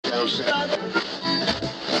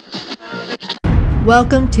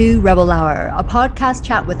Welcome to Rebel Hour, a podcast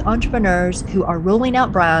chat with entrepreneurs who are rolling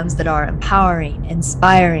out brands that are empowering,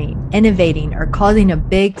 inspiring, innovating, or causing a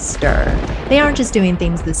big stir. They aren't just doing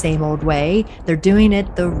things the same old way, they're doing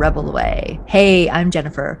it the Rebel way. Hey, I'm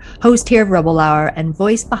Jennifer, host here of Rebel Hour and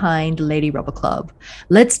voice behind Lady Rebel Club.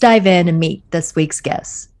 Let's dive in and meet this week's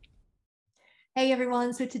guests. Hey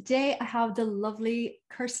everyone, so today I have the lovely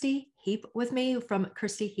Kirsty Heap with me from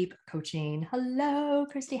Kirsty Heap Coaching. Hello,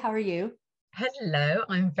 Kirsty, how are you? Hello,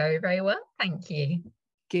 I'm very, very well. Thank you.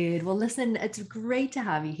 Good. Well, listen, it's great to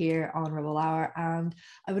have you here on Rebel Hour. And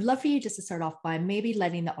I would love for you just to start off by maybe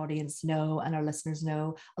letting the audience know and our listeners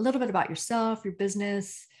know a little bit about yourself, your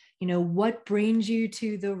business, what brings you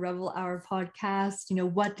to the Rebel Hour podcast?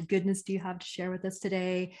 What goodness do you have to share with us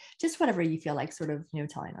today? Just whatever you feel like sort of,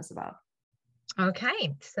 telling us about.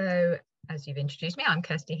 Okay. So as you've introduced me, I'm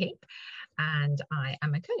Kirsty Heap and I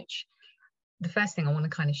am a coach. The first thing I want to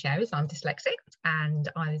kind of share is I'm dyslexic, and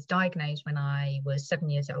I was diagnosed when I was 7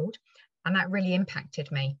 years old, and that really impacted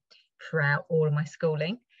me throughout all of my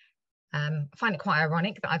schooling. I find it quite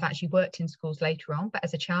ironic that I've actually worked in schools later on, but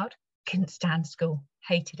as a child, couldn't stand school,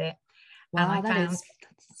 hated it. Wow, that's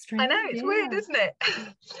strange. I know, it's weird, isn't it?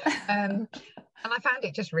 And I found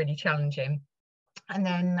it just really challenging. And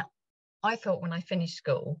then I thought when I finished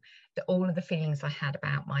school that all of the feelings I had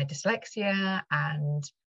about my dyslexia and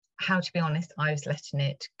how, to be honest, I was letting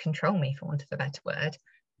it control me, for want of a better word,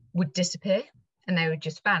 would disappear and they would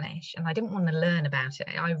just vanish. And I didn't want to learn about it.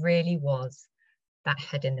 I really was that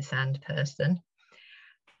head in the sand person,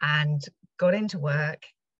 and got into work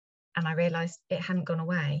and I realized it hadn't gone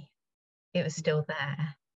away. It was still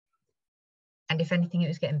there. And if anything, it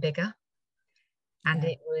was getting bigger. And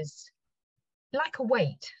it was like a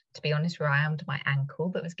weight, to be honest, where I am to my ankle,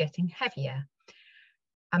 that was getting heavier.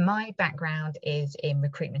 And my background is in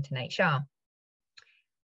recruitment and HR.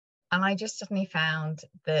 And I just suddenly found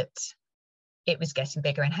that it was getting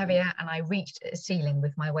bigger and heavier. And I reached a ceiling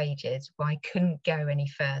with my wages where I couldn't go any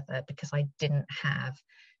further because I didn't have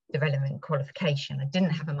the relevant qualification. I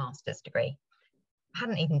didn't have a master's degree. I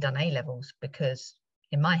hadn't even done A-levels because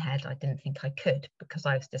in my head, I didn't think I could because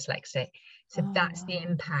I was dyslexic. So that's the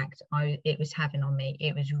impact it was having on me.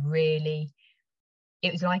 It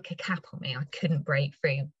was like a cap on me. I couldn't break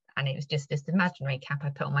through. And it was just this imaginary cap I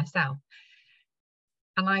put on myself.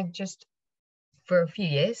 And I just, for a few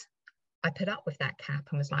years, I put up with that cap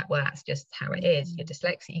and was like, well, that's just how it is. You're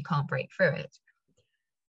dyslexic, you can't break through it.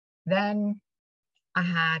 Then I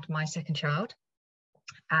had my second child.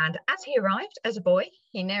 And as he arrived as a boy,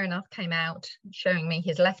 he near enough came out showing me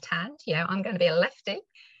his left hand. I'm going to be a lefty.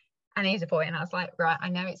 And he's a boy. And I was like, right, I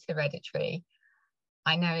know it's hereditary.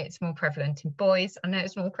 I know it's more prevalent in boys. I know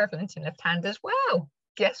it's more prevalent in left-handers. Well,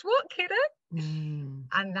 guess what, kiddo?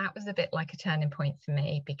 And that was a bit like a turning point for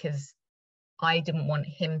me because I didn't want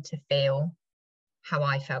him to feel how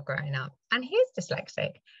I felt growing up. And he's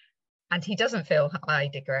dyslexic and he doesn't feel how I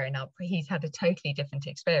did growing up. He's had a totally different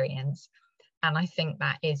experience. And I think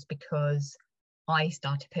that is because I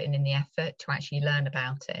started putting in the effort to actually learn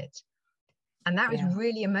about it. And that was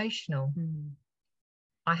really emotional.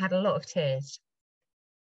 I had a lot of tears.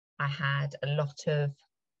 I had a lot of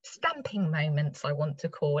stamping moments, I want to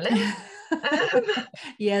call it.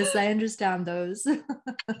 Yes, I understand those.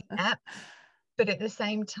 But at the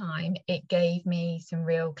same time, it gave me some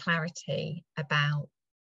real clarity about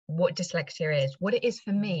what dyslexia is, what it is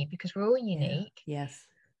for me, because we're all unique. Yes.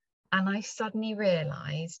 And I suddenly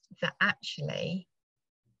realized that actually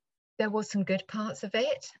there was some good parts of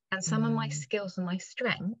it. And some of my skills and my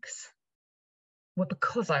strengths were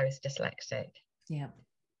because I was dyslexic. Yeah.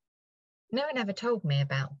 No one ever told me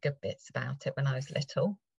about good bits about it when I was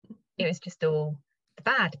little. It was just all the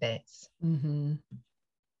bad bits.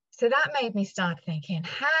 So that made me start thinking,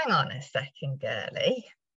 hang on a second, girlie.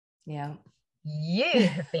 Yeah. You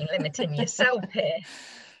have been limiting yourself here.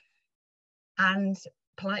 And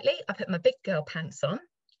politely, I put my big girl pants on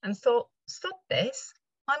and thought, stop this.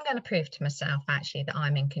 I'm going to prove to myself actually that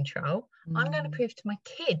I'm in control. I'm going to prove to my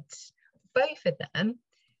kids, both of them,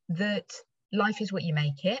 that life is what you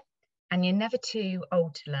make it. And you're never too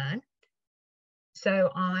old to learn.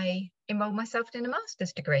 So I enrolled myself in a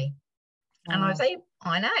master's degree. And I was able,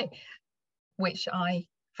 I know, which I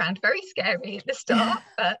found very scary at the start,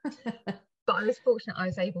 but I was fortunate I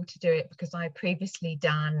was able to do it because I had previously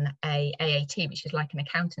done a AAT, which is like an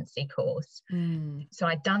accountancy course. So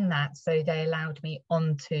I'd done that. So they allowed me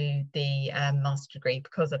onto the master's degree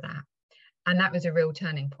because of that. And that was a real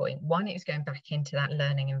turning point. One, it was going back into that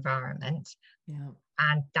learning environment.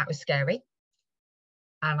 And that was scary.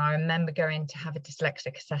 And I remember going to have a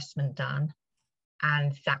dyslexic assessment done.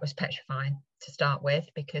 And that was petrifying to start with,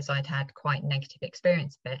 because I'd had quite negative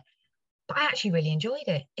experience of it. But I actually really enjoyed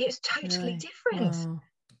it. It was totally different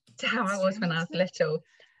to how I was when I was little.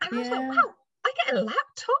 And I was like, wow, I get a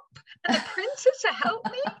laptop and a printer to help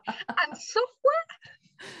me and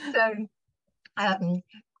software. So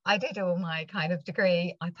I did all my kind of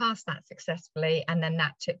degree. I passed that successfully. And then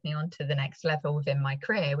that took me on to the next level within my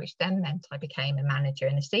career, which then meant I became a manager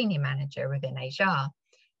and a senior manager within HR,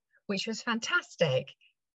 which was fantastic.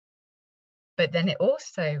 But then it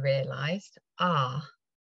also realized,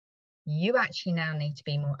 you actually now need to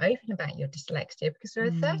be more open about your dyslexia, because there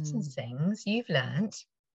are certain things you've learned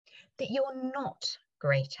that you're not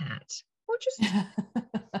great at, or just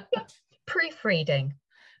proofreading.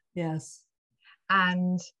 Yes.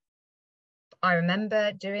 And I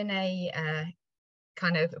remember doing a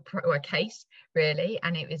kind of a case, really,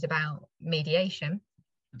 and it was about mediation.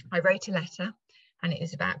 I wrote a letter, and it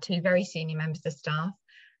was about 2 very senior members of staff.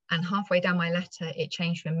 And halfway down my letter, it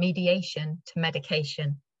changed from mediation to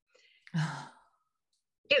medication.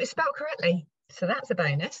 It was spelled correctly, so that's a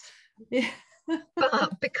bonus. Yeah.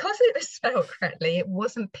 But because it was spelled correctly, it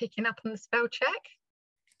wasn't picking up on the spell check,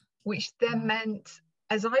 which then meant,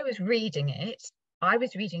 as I was reading it, I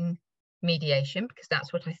was reading mediation because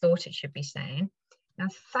that's what I thought it should be saying. Now,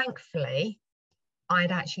 thankfully,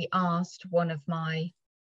 I'd actually asked one of my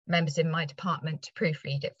members in my department to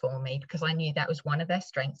proofread it for me, because I knew that was one of their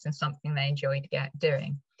strengths and something they enjoyed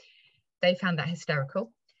doing. They found that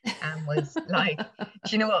hysterical and was like,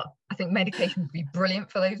 do you know what? I think medication would be brilliant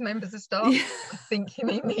for those members of staff. Yeah. I think you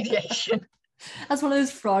need mediation. That's one of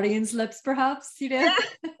those Freudian slips, perhaps, you know?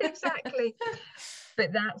 Yeah, exactly.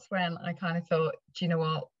 But that's when I kind of thought, do you know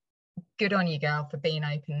what? Good on you, girl, for being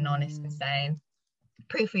open and honest and saying,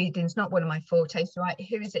 proofreading is not one of my fortes, right?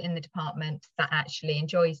 Who is it in the department that actually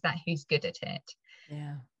enjoys that? Who's good at it?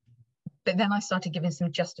 Yeah. But then I started giving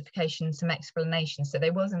some justifications, some explanations. So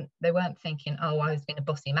they weren't thinking, oh, I was being a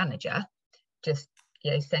bossy manager, just,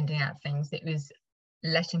 sending out things. It was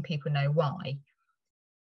letting people know why.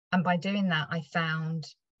 And by doing that, I found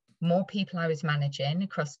more people I was managing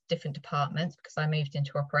across different departments, because I moved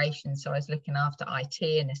into operations. So I was looking after IT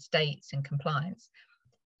and estates and compliance.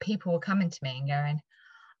 People were coming to me and going,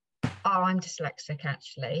 oh, I'm dyslexic,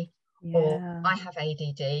 actually, or I have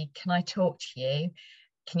ADD. Can I talk to you?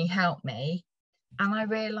 Can you help me? And I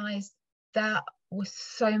realized there were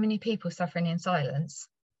so many people suffering in silence.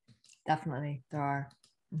 Definitely, there are.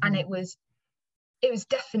 Mm-hmm. And it was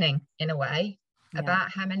deafening in a way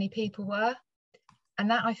about how many people were. And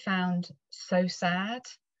that I found so sad,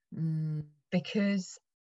 because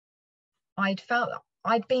I'd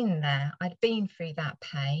been there, I'd been through that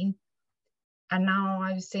pain, and now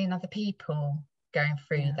I was seeing other people going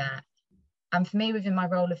through that. And for me, within my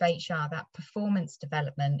role of HR, that performance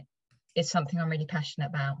development is something I'm really passionate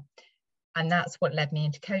about. And that's what led me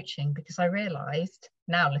into coaching, because I realised,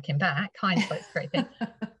 now looking back, hindsight's a great thing,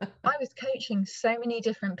 I was coaching so many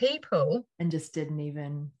different people. And just didn't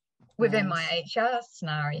even within my HR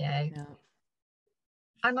scenario.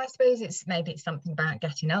 And I suppose it's something about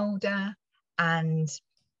getting older, and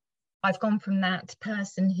I've gone from that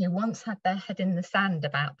person who once had their head in the sand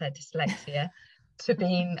about their dyslexia to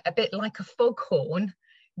being a bit like a foghorn,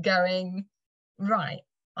 going, right,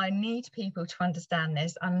 I need people to understand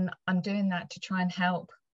this, and I'm doing that to try and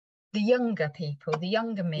help the younger people, the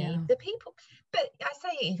younger me, the people, but I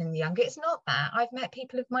say even younger, it's not that. I've met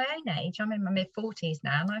people of my own age. I'm in my mid-40s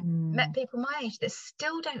now, and I've met people my age that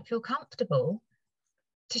still don't feel comfortable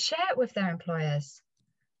to share it with their employers.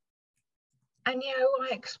 And,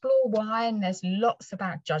 I explore why, and there's lots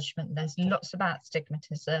about judgment, there's lots about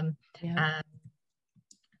stigmatism.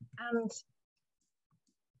 And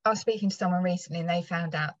I was speaking to someone recently, and they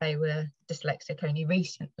found out they were dyslexic only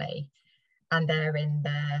recently, and they're in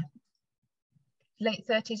their late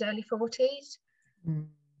 30s, early 40s.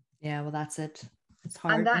 Yeah, well, that's it. It's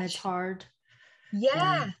hard, and it's hard.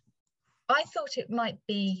 Yeah. I thought it might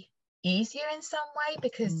be easier in some way,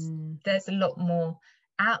 because there's a lot more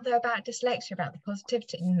out there about dyslexia, about the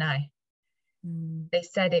positivity. No. They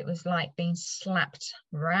said it was like being slapped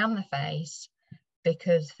around the face,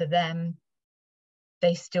 because for them,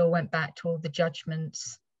 they still went back to all the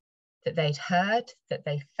judgments that they'd heard, that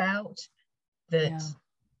they felt, that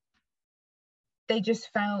they just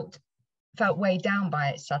felt weighed down by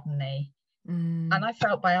it suddenly. And I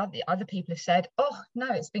felt by other people have said, oh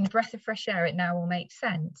no, it's been a breath of fresh air, it now will make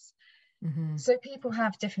sense. So people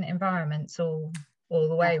have different environments all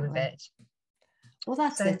the way with it. Well,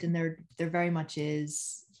 that's it. And there very much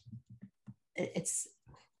is, it's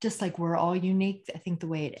just like we're all unique. I think the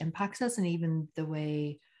way it impacts us, and even the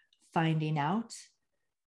way finding out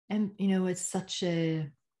And, it's such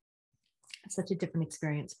a different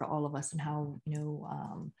experience for all of us, and how,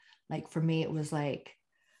 like for me, it was like,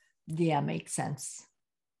 yeah, makes sense,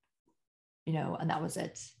 and that was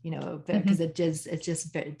it, because it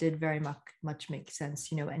did very much make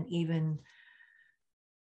sense, and even,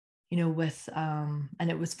 with, and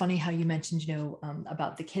it was funny how you mentioned,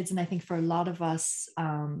 about the kids. And I think for a lot of us,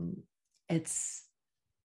 it's,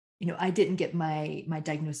 I didn't get my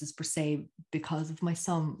diagnosis per se because of my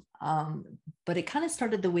son, but it kind of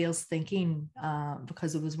started the wheels thinking,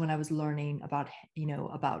 because it was when I was learning about, being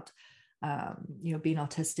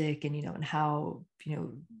autistic, and how,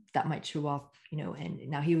 that might show up, and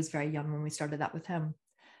now he was very young when we started that with him,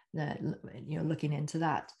 looking into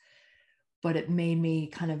that. But it made me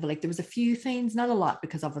kind of like, there was a few things, not a lot,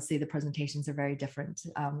 because obviously the presentations are very different,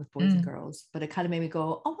 with boys and girls, but it kind of made me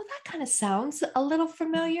go, oh, well, that kind of sounds a little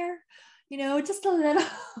familiar, just a little.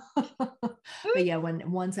 But yeah,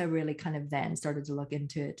 once I really kind of then started to look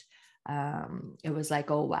into it, it was like,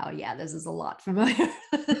 oh, wow, yeah, this is a lot familiar.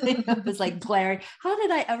 It was like glaring, how did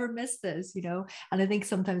I ever miss this, and I think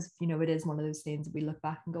sometimes, it is one of those things we look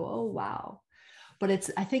back and go, oh, wow. But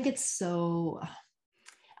I think it's so,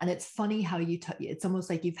 and it's funny how it's almost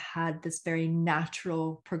like you've had this very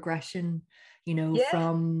natural progression,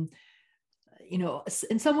 from,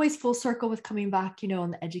 in some ways full circle with coming back,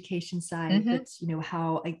 on the education side, but,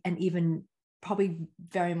 how, and even probably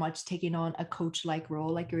very much taking on a coach-like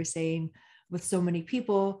role, like you were saying, with so many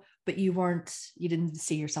people, but you didn't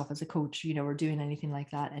see yourself as a coach, or doing anything like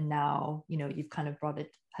that. And now, you've kind of brought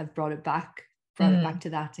it back to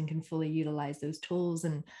that, and can fully utilize those tools.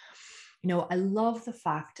 And, I love the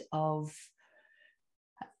fact of,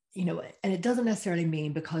 and it doesn't necessarily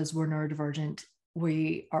mean because we're neurodivergent,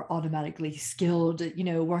 we are automatically skilled,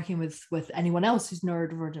 working with anyone else who's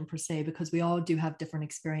neurodivergent per se, because we all do have different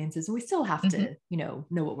experiences, and we still have to, know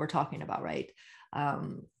what we're talking about. Right.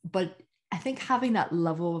 But I think having that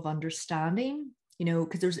level of understanding,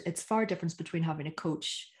 because it's far difference between having a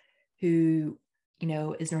coach who,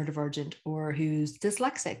 is neurodivergent, or who's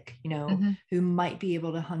dyslexic, who might be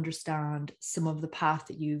able to understand some of the path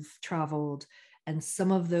that you've traveled, and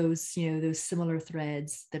some of those, those similar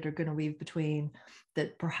threads that are going to weave between,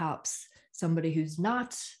 that perhaps somebody who's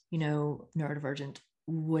not, neurodivergent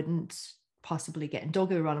wouldn't possibly get. And don't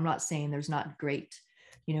get me wrong, I'm not saying there's not great,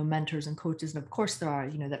 mentors and coaches, and of course there are,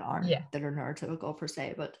 that aren't, that are neurotypical per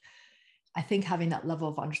se, but I think having that level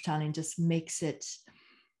of understanding just makes it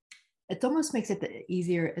almost makes it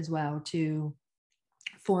easier as well to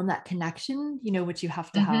form that connection, which you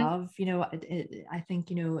have to have, I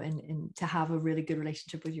think, and to have a really good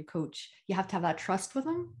relationship with your coach, you have to have that trust with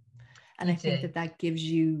them. And I think that gives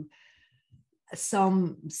you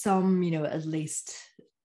some, at least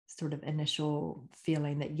sort of initial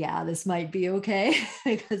feeling that, yeah, this might be okay,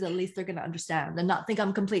 because at least they're going to understand and not think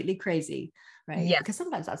I'm completely crazy. Right. Yeah. Because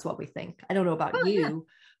sometimes that's what we think. I don't know about you,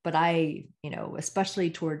 but I,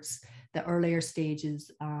 especially towards the earlier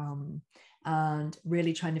stages, and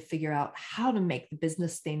really trying to figure out how to make the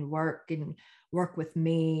business thing work and work with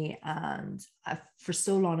me. And for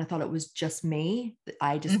so long, I thought it was just me, that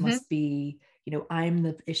I just must be, I'm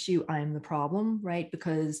the issue, I'm the problem, right?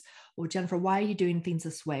 Because, well, Jennifer, why are you doing things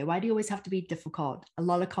this way? Why do you always have to be difficult? A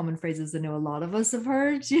lot of common phrases I know a lot of us have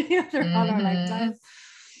heard throughout our lifetime.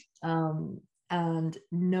 And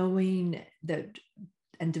knowing that,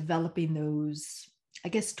 and developing those, I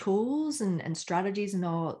guess, tools and strategies and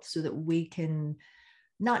all, so that we can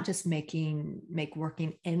not just make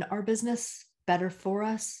working in our business better for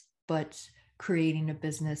us, but creating a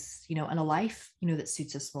business, and a life, that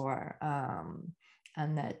suits us more,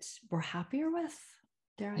 and that we're happier with,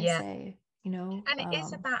 dare I say, And it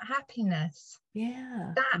is about happiness.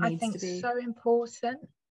 Yeah. That I think is so important.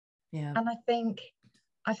 Yeah. And I think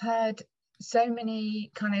I've heard so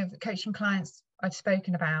many kind of coaching clients I've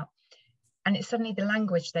spoken about, and it's suddenly the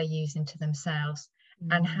language they're using to themselves,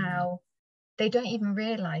 and how they don't even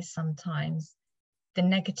realize sometimes the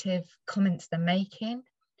negative comments they're making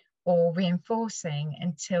or reinforcing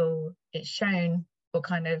until it's shown, or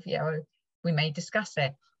kind of, we may discuss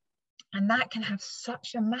it. And that can have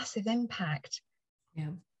such a massive impact.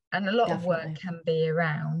 Yeah. And a lot of work can be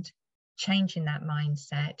around changing that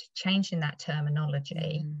mindset, changing that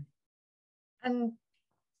terminology, and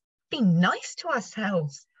being nice to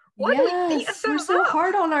ourselves. Why do we beat ourselves we're so up?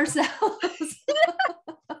 hard on ourselves.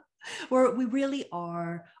 We really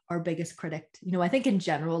are our biggest critic. I think in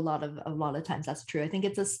general, a lot of times that's true. I think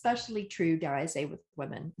it's especially true, dare I say, with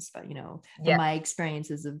women, from my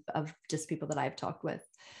experiences of just people that I've talked with.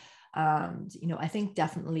 And, I think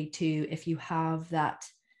definitely too, if you have that,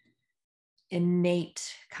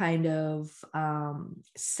 innate kind of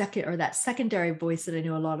that secondary voice that I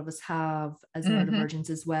know a lot of us have as neurodivergents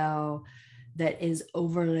as well, that is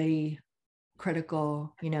overly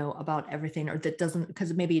critical, about everything, or that doesn't,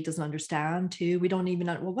 because maybe it doesn't understand too. We don't even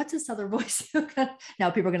know, well, what's this other voice?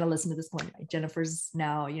 Now people are going to listen to this point, right? Jennifer's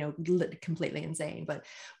now, completely insane, but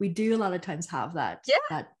we do a lot of times have that,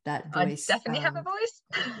 that voice. I definitely have a voice.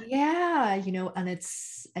 Yeah.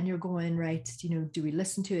 And you're going, right, do we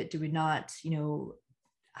listen to it? Do we not,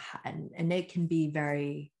 and it can be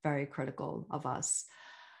very, very critical of us.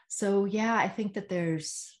 So yeah, I think that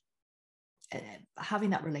there's having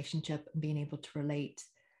that relationship and being able to relate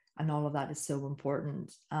and all of that is so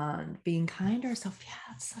important. And being kind to ourselves,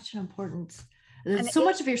 it's such an important. So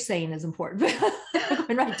much of your saying is important.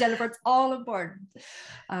 Right, Jennifer, it's all important.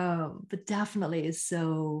 But definitely is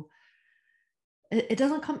so. It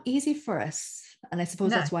doesn't come easy for us, and I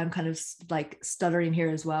suppose that's why I'm kind of like stuttering here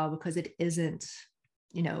as well, because it isn't.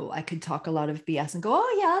 I could talk a lot of BS and go,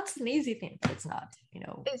 oh yeah, that's an easy thing, but it's not,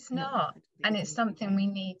 It's not. And it's something we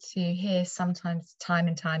need to hear sometimes time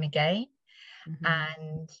and time again.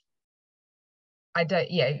 And I don't,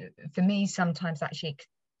 for me, sometimes actually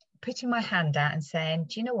putting my hand out and saying,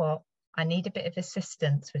 do you know what? I need a bit of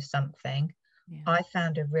assistance with something. Yeah. I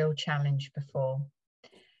found a real challenge before.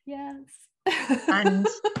 Yes. And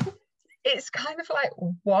it's kind of like,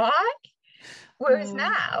 why? Whereas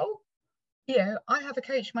now, I have a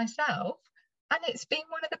coach myself, and it's been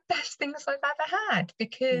one of the best things I've ever had,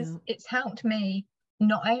 because it's helped me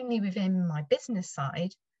not only within my business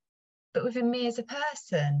side, but within me as a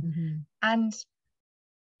person. And,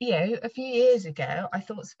 a few years ago, I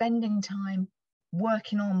thought spending time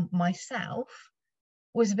working on myself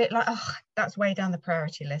was a bit like, oh, that's way down the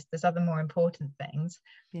priority list. There's other more important things.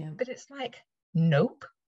 But it's like, nope.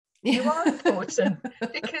 You are important,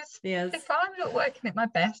 because if I'm not working at my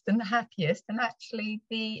best and the happiest, then actually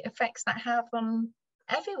the effects that have on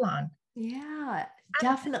everyone. Yeah,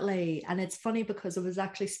 definitely. And it's funny because I was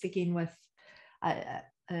actually speaking with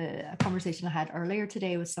a conversation I had earlier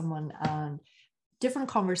today with someone, different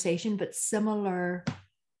conversation, but similar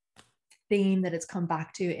theme that it's come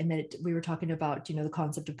back to, in that we were talking about, the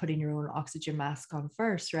concept of putting your own oxygen mask on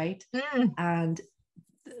first, right? And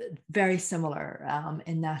very similar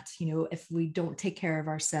in that, if we don't take care of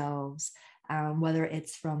ourselves, whether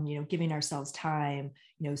it's from, giving ourselves time,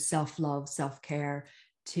 self-love, self-care,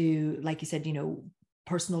 to, like you said,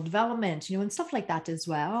 personal development, and stuff like that as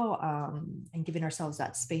well, and giving ourselves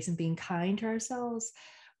that space and being kind to ourselves,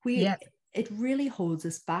 it really holds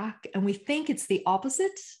us back. And we think it's the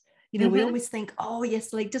opposite. We always think, oh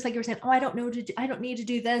yes, like just like you were saying, oh, I don't need to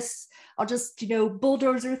do this. I'll just,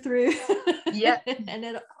 bulldozer through.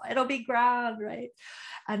 And it'll be grand, right?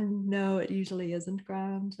 And no, it usually isn't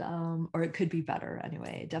grand. Or it could be better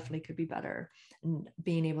anyway. It definitely could be better. And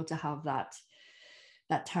being able to have that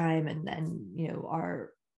time, and then,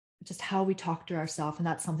 our just how we talk to ourselves. And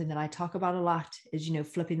that's something that I talk about a lot, is,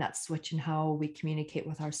 flipping that switch and how we communicate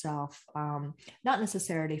with ourselves. Not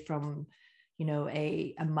necessarily from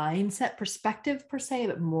a mindset perspective per se,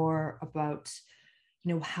 but more about,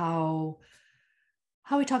 how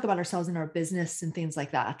we talk about ourselves in our business and things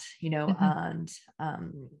like that, and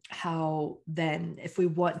how then if we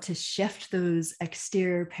want to shift those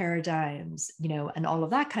exterior paradigms, and all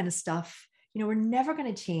of that kind of stuff, we're never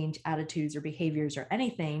going to change attitudes or behaviors or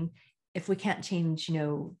anything if we can't change,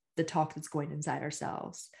 the talk that's going inside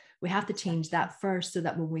ourselves. We have to change that first, so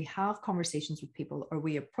that when we have conversations with people, or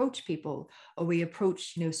we approach people, or we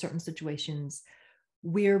approach, certain situations,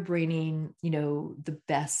 we're bringing, the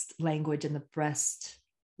best language and the best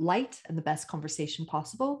light and the best conversation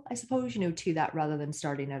possible, I suppose, to that, rather than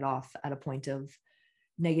starting it off at a point of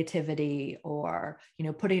negativity, or,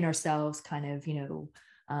 putting ourselves kind of,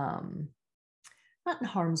 not in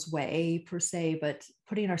harm's way per se, but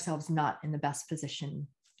putting ourselves not in the best position,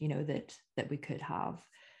 that we could have.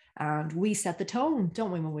 And we set the tone,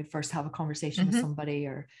 don't we, when we first have a conversation with somebody,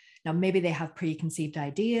 or now maybe they have preconceived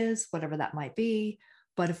ideas, whatever that might be.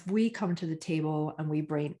 But if we come to the table and we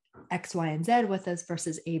bring X, Y, and Z with us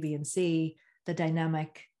versus A, B, and C, the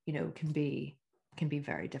dynamic, can be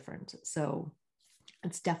very different. So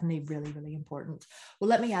it's definitely really, really important. Well,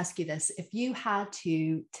 let me ask you this. If you had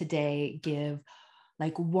to today give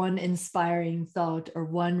like one inspiring thought or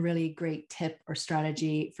one really great tip or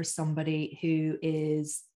strategy for somebody who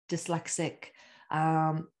is dyslexic,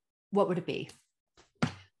 what would it be?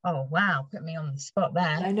 Oh, wow. Put me on the spot there.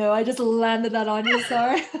 I know. I just landed that on you.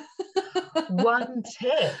 Sorry. One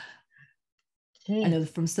tip. Jeez. I know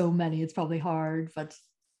from so many, it's probably hard, but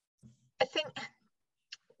I think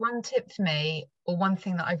one tip for me, or one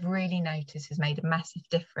thing that I've really noticed has made a massive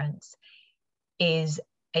difference, is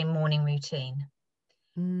a morning routine.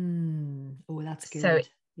 Oh, that's good. So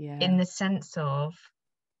yeah. in the sense of,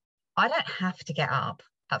 I don't have to get up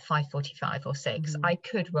at 5:45 or 6. I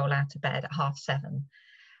could roll out of bed at 7:30,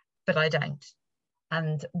 but I don't.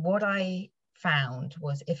 And what I found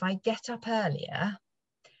was, if I get up earlier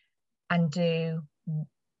and do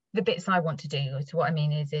the bits I want to do, so what I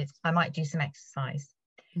mean is I might do some exercise,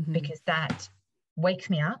 because that wakes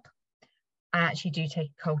me up. I actually do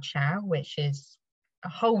take a cold shower, which is a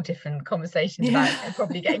whole different conversation about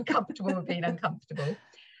probably getting comfortable with being uncomfortable.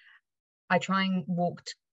 I try and walk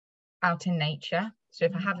out in nature. So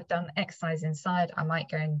if I haven't done exercise inside, I might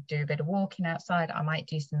go and do a bit of walking outside. I might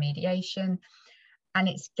do some mediation. And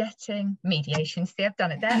it's getting mediation. See, I've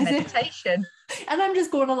done it there, meditation. And I'm just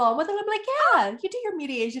going along with it. I'm like, yeah, you do your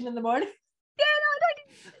mediation in the morning. Yeah, no, I don't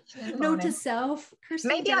do meditation in the morning. Note to self, Kirsty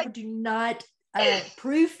Maybe and Jennifer do not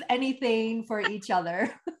proof anything for each other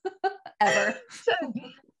ever. So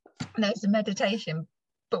there's a meditation.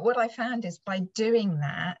 But what I found is, by doing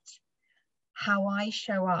that, how I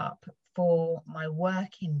show up for my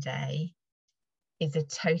working day is a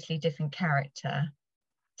totally different character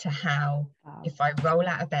to how if I roll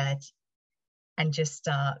out of bed and just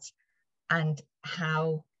start, and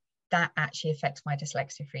how that actually affects my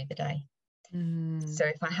dyslexia through the day. So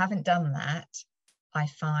if I haven't done that, I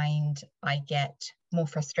find I get more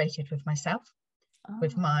frustrated with myself,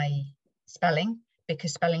 with my spelling,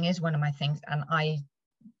 because spelling is one of my things. And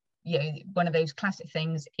one of those classic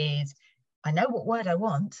things is, I know what word I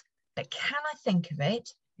want, but can I think of it?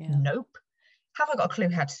 Yeah. Nope. Have I got a clue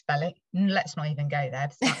how to spell it? Let's not even go there,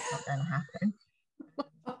 because that's not going to happen.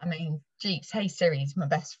 I mean, geez, hey Siri is my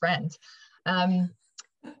best friend.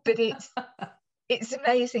 But it's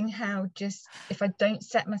amazing how, just if I don't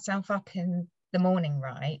set myself up in the morning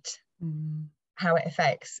right, how it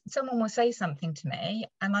affects. Someone will say something to me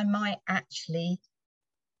and I might actually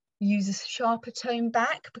use a sharper tone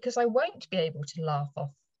back, because I won't be able to laugh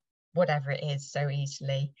off whatever it is so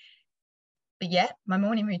easily. But yet my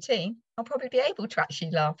morning routine, I'll probably be able to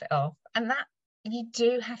actually laugh it off. And that, you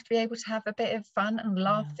do have to be able to have a bit of fun and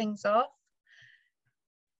laugh things off.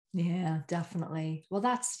 Yeah, definitely. Well,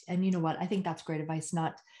 and you know what, I think that's great advice,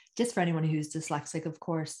 not just for anyone who's dyslexic. Of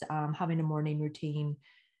course, having a morning routine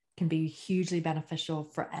can be hugely beneficial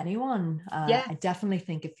for anyone. I definitely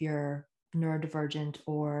think if you're neurodivergent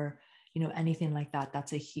or, anything like that,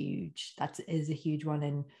 that is a huge one.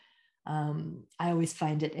 And I always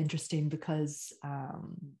find it interesting because,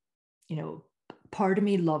 part of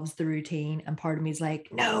me loves the routine and part of me is like,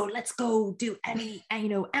 no, let's go do any,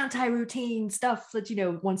 anti-routine stuff that,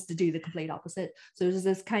 wants to do the complete opposite. So there's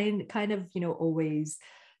this kind of, always,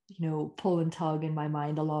 pull and tug in my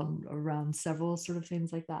mind around several sort of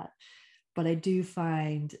things like that. But I do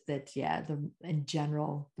find that, in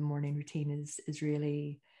general, the morning routine is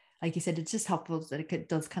really, like you said, it's just helpful that it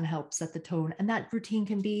does kind of help set the tone. And that routine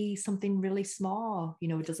can be something really small.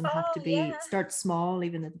 It doesn't have to be, start small,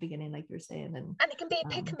 even at the beginning, like you're saying. And it can be a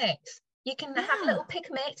pick a mix. You can have little pick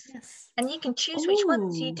a mix, and you can choose which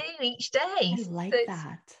ones you do each day. I like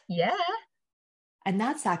that. Yeah. And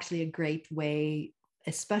that's actually a great way,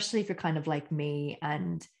 especially if you're kind of like me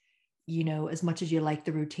and, as much as you like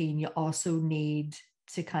the routine, you also need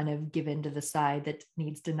to kind of give into the side that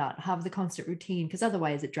needs to not have the constant routine, because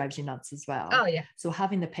otherwise it drives you nuts as well. Oh yeah. So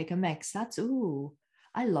having the pick and mix,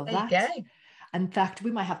 I love that. There you go. In fact,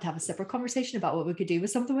 we might have to have a separate conversation about what we could do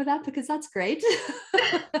with something with that, because that's great.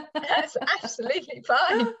 That's absolutely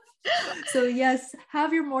fine. So yes,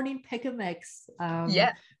 have your morning pick and mix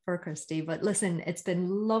for Kirsty. But listen, it's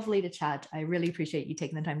been lovely to chat. I really appreciate you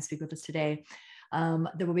taking the time to speak with us today.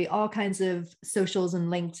 There will be all kinds of socials and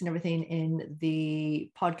links and everything in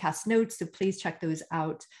the podcast notes, so please check those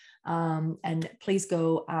out. And please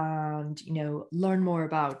go and learn more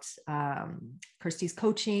about Kirsty's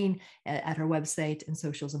coaching at her website and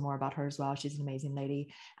socials, and more about her as well. She's an amazing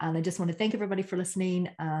lady. And I just want to thank everybody for listening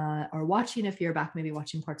or watching, if you're back maybe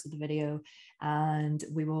watching parts of the video, and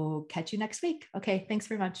we will catch you next week. Okay, thanks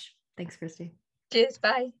very much. Thanks, Kirsty. Cheers,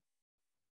 bye.